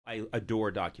I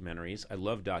adore documentaries. I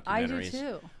love documentaries. I do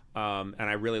too. And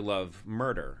I really love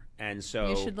murder. And so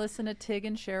you should listen to Tig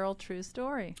and Cheryl True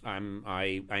Story. I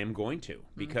am going to,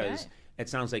 because it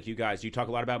sounds like you guys, you talk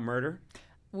a lot about murder.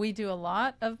 We do a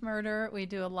lot of murder. We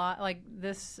do a lot, like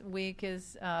this week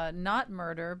is not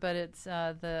murder, but it's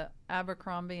the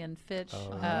Abercrombie and Fitch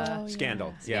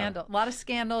scandal. Scandal. A lot of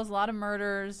scandals, a lot of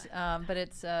murders, but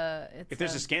it's if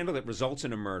there's a scandal that results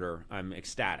in a murder, I'm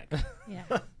ecstatic. Yeah.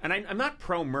 And I'm not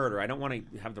pro-murder. I don't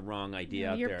want to have the wrong idea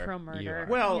out there. You're pro-murder.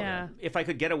 Well, if I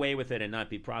could get away with it and not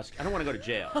be prosecuted, I don't want to go to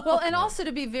jail. Well, and also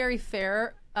to be very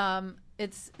fair,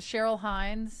 it's Cheryl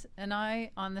Hines and I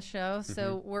on the show,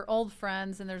 so we're old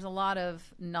friends, and there's a lot of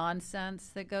nonsense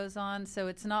that goes on. So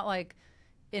it's not like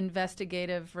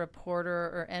investigative reporter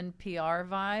or NPR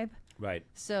vibe. Right.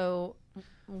 So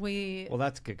we... Well,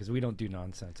 that's good, because we don't do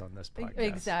nonsense on this podcast.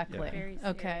 Exactly. Yeah. Very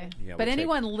Okay. Yeah, but we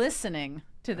anyone listening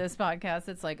to this podcast,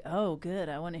 it's like, oh, good,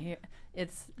 I want to hear...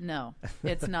 It's not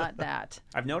that.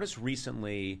 I've noticed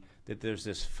recently that there's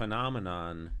this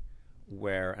phenomenon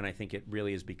where, and I think it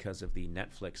really is because of the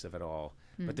Netflix of it all,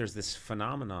 but there's this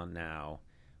phenomenon now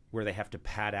where they have to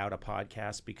pad out a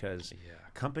podcast because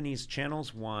companies,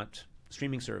 channels want,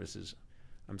 streaming services,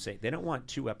 I'm saying, they don't want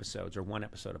 2 episodes or 1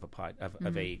 episode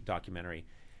of a documentary.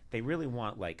 They really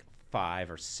want like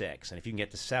 5 or 6, and if you can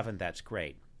get to 7, that's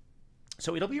great.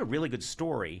 So it'll be a really good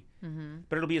story,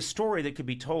 but it'll be a story that could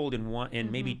be told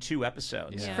in maybe 2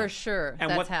 episodes. For sure, And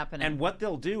that's happening. And what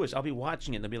they'll do is I'll be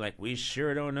watching it, and they'll be like, we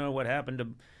sure don't know what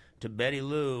happened to Betty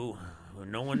Lou.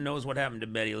 No one knows what happened to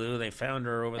Betty Lou. They found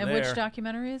her over there. And which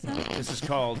documentary is that? This is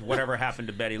called Whatever Happened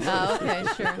to Betty Lou. Oh, okay,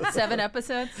 sure. 7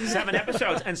 episodes? 7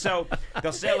 episodes. And so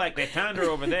they'll say, like, they found her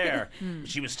over there.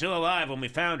 She was still alive when we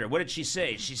found her. What did she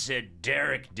say? She said,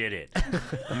 Derek did it.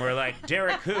 And we're like,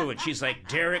 Derek who? And she's like,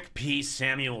 Derek P.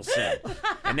 Samuelson.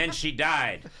 And then she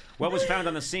died. What was found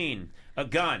on the scene? A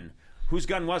gun. Whose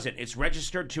gun was it? It's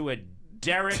registered to a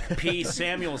Derek P.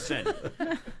 Samuelson.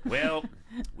 Well,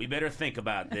 we better think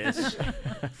about this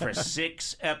for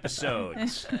 6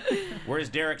 episodes. Where does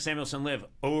Derek Samuelson live?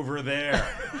 Over there.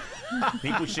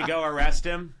 Think we should go arrest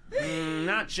him?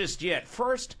 Not just yet.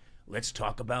 First, let's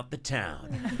talk about the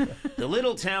town. The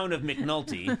little town of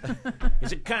McNulty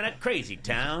is a kind of crazy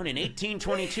town. In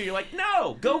 1822, you're like,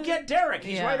 no, go get Derek.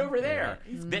 He's right over there.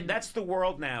 That's the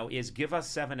world now, is give us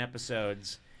 7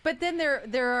 episodes. But then there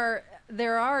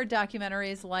are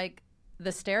documentaries like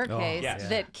The Staircase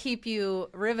that keep you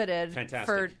riveted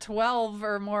for 12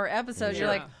 or more episodes. You're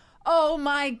like, oh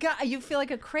my God. You feel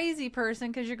like a crazy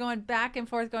person because you're going back and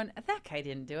forth going, that guy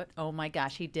didn't do it. Oh my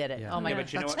gosh, he did it. Oh my gosh,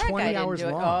 but you know that guy didn't do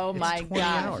it. Oh my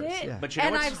gosh. But you know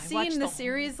and I've seen the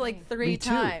series like 3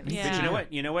 times. Yeah.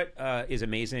 But you know what is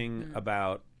amazing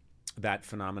about that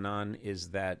phenomenon is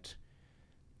that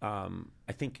I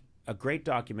think a great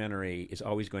documentary is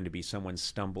always going to be someone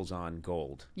stumbles on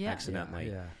gold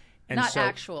accidentally. And not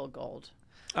actual gold.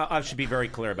 I should be very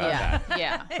clear about that.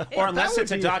 Yeah. Or unless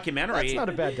it's a documentary. That's not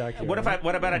a bad documentary.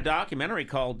 What about a documentary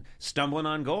called Stumbling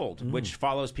on Gold, which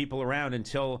follows people around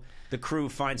until the crew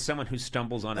finds someone who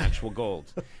stumbles on actual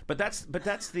gold? But that's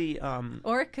the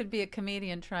Or it could be a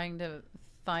comedian trying to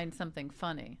find something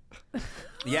funny.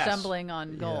 Yes. Stumbling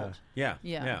on gold. Yeah.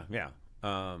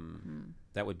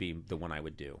 That would be the one I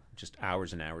would do. Just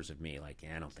hours and hours of me, like,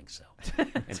 I don't think so.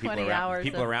 And 20 hours.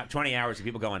 People around 20 hours of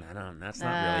people going, I don't. That's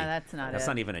not really. That's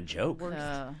not even a joke. Worst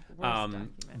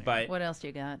But what else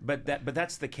you got? But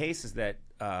that's the case. Is that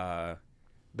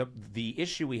the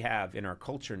issue we have in our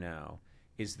culture now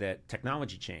is that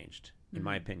technology changed, in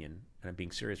my opinion, and I'm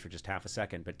being serious for just half a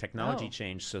second. But technology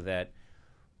changed so that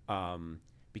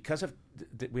because of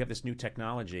we have this new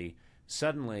technology.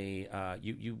 Suddenly,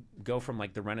 you go from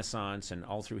like the Renaissance and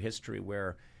all through history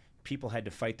where people had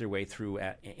to fight their way through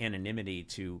anonymity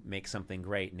to make something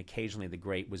great, and occasionally the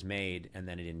great was made and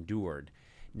then it endured.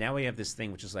 Now we have this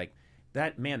thing which is like,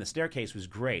 The Staircase was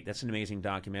great. That's an amazing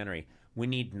documentary. We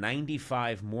need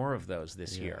 95 more of those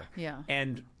this year. Yeah.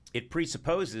 And it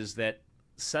presupposes that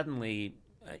suddenly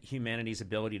humanity's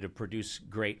ability to produce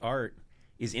great art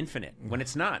is infinite when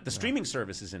it's not. The streaming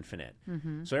service is infinite.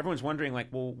 So everyone's wondering, like,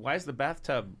 well, why is the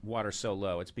bathtub water so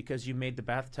low? It's because you made the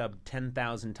bathtub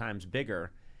 10,000 times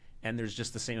bigger, and there's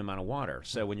just the same amount of water.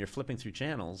 So when you're flipping through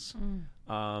channels,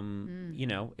 you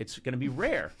know, it's going to be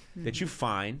rare that you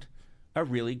find a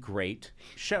really great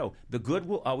show. The good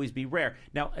will always be rare.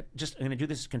 Now, I'm going to do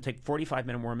this. It's going to take 45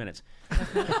 more minutes.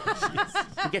 We'll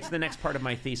get to the next part of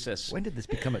my thesis. When did this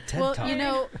become a TED Talk? Well, you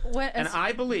know, and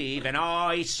I believe, and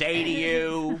I say to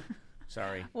you,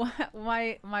 sorry.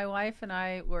 My wife and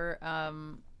I were,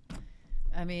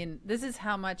 I mean, this is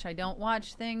how much I don't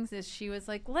watch things, is she was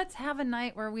like, let's have a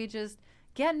night where we just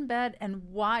get in bed and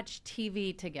watch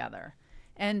TV together.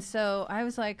 And so I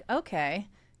was like, okay.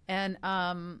 And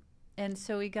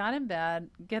so we got in bed,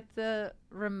 get the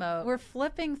remote. We're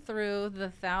flipping through the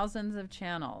thousands of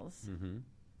channels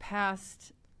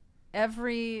past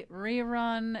every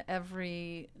rerun,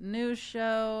 every news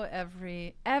show,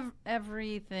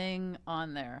 everything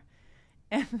on there.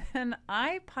 And then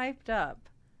I piped up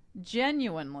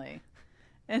genuinely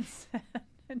and said,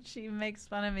 and she makes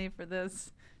fun of me for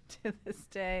this to this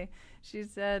day. She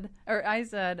said, or I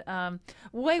said,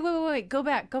 wait, go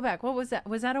back. What was that?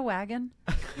 Was that a wagon?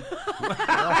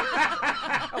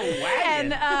 A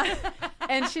wagon?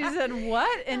 And she said,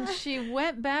 what? And she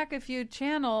went back a few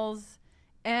channels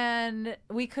and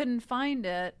we couldn't find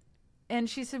it. And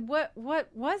she said, what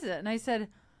was it? And I said,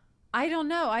 I don't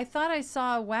know. I thought I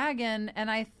saw a wagon,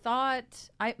 and I thought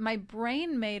my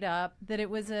brain made up that it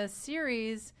was a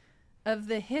series of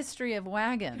the history of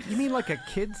wagons. You mean like a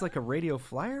radio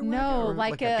flyer wagon? No,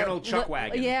 like a good old chuck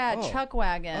wagon. Yeah, chuck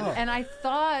wagon. And I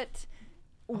thought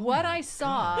what I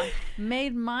saw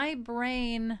made my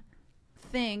brain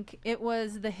think it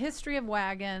was the history of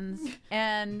wagons,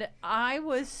 and I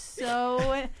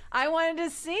wanted to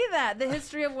see that, the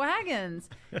history of wagons.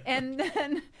 And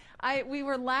then we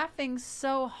were laughing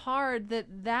so hard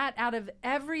that out of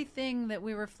everything that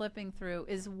we were flipping through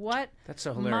is what That's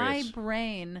so hilarious. My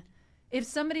brain, if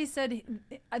somebody said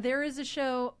there is a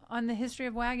show on the history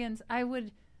of wagons, I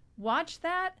would watch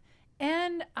that,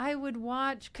 and I would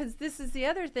watch, because this is the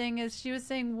other thing, is she was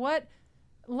saying,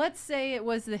 let's say it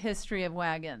was the history of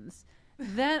wagons.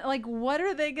 Then, like, what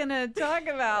are they going to talk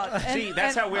about? See,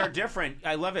 that's how we're different.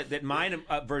 I love it that my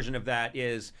version of that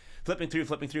is flipping through,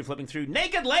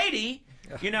 naked lady,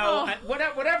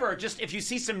 whatever. Just if you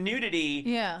see some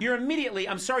nudity, you're immediately,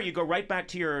 I'm sorry, you go right back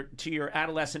to your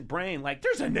adolescent brain, like,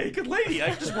 there's a naked lady.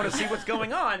 I just want to see what's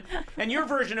going on. And your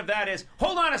version of that is,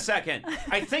 hold on a second,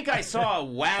 I think I saw a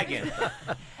wagon.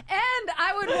 And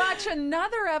I would watch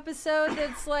another episode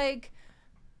that's like,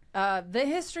 the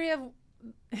history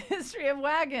of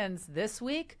wagons this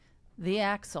week, the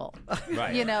axle.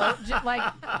 Right.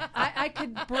 I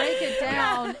could break it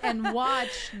down and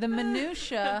watch the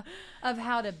minutia of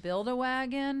how to build a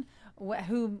wagon,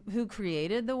 who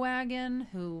created the wagon,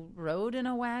 who rode in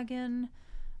a wagon.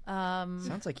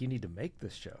 Sounds like you need to make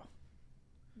this show.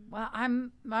 Well,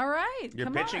 I'm all right.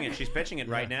 You're pitching it. She's pitching it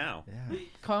right now. Yeah.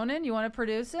 Conan, you want to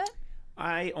produce it?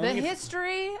 The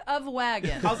history of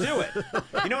wagons. I'll do it.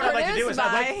 You know what I'd like to do is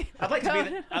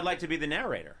I'd like to be the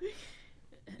narrator.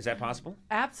 Is that possible?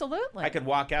 Absolutely. I could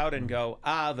walk out and go,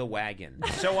 the wagon.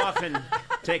 So often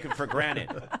taken for granted.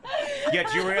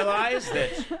 Yet you realize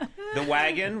that the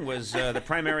wagon was the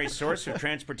primary source of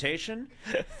transportation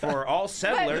for all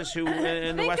settlers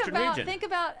in the Western region. Think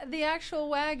about the actual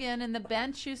wagon and the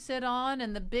bench you sit on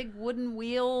and the big wooden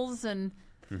wheels and...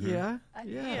 Yeah.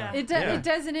 It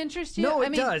doesn't interest you? No,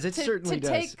 it does. It certainly does.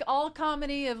 To take all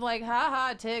comedy of like,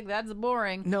 ha, Tig, that's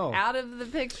boring, out of the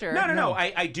picture. No.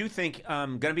 I do think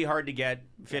going to be hard to get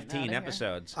 15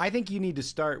 episodes. I think you need to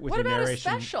start with your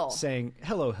narration saying,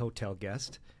 hello, hotel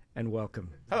guest, and welcome.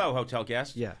 Hello, hotel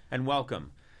guest. Yeah. And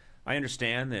welcome. I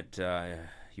understand that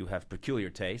you have peculiar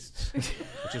tastes,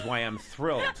 which is why I'm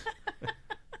thrilled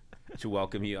to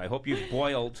welcome you. I hope you've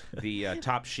boiled the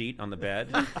top sheet on the bed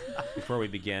before we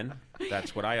begin.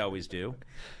 That's what I always do.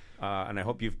 And I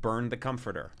hope you've burned the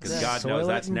comforter, because God knows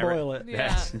that's never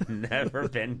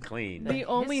been cleaned. The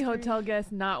only hotel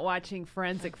guest not watching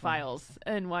Forensic Files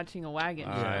and watching a wagon.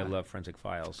 I love Forensic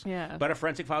Files. Yeah. But a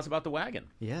Forensic Files about the wagon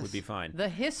would be fine. The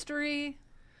history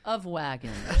of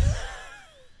wagons.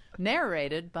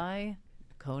 Narrated by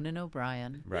Conan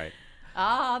O'Brien. Right.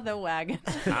 The wagon.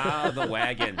 The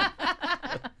wagon.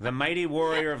 The mighty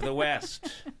warrior of the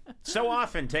West. So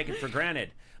often taken for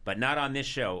granted, but not on this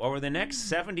show. Over the next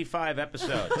 75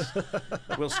 episodes,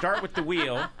 we'll start with the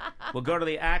wheel, we'll go to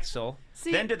the axle,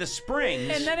 then to the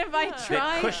springs, and then if I try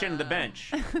that cushion the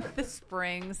bench. The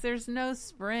springs. There's no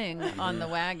spring on the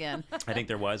wagon. I think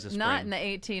there was a spring. Not in the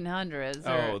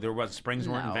 1800s. There was. Springs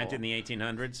weren't invented in the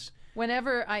 1800s.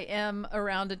 Whenever I am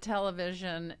around a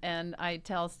television and I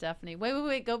tell Stephanie,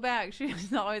 wait, go back,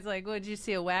 she's always like, "Would you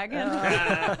see a wagon?"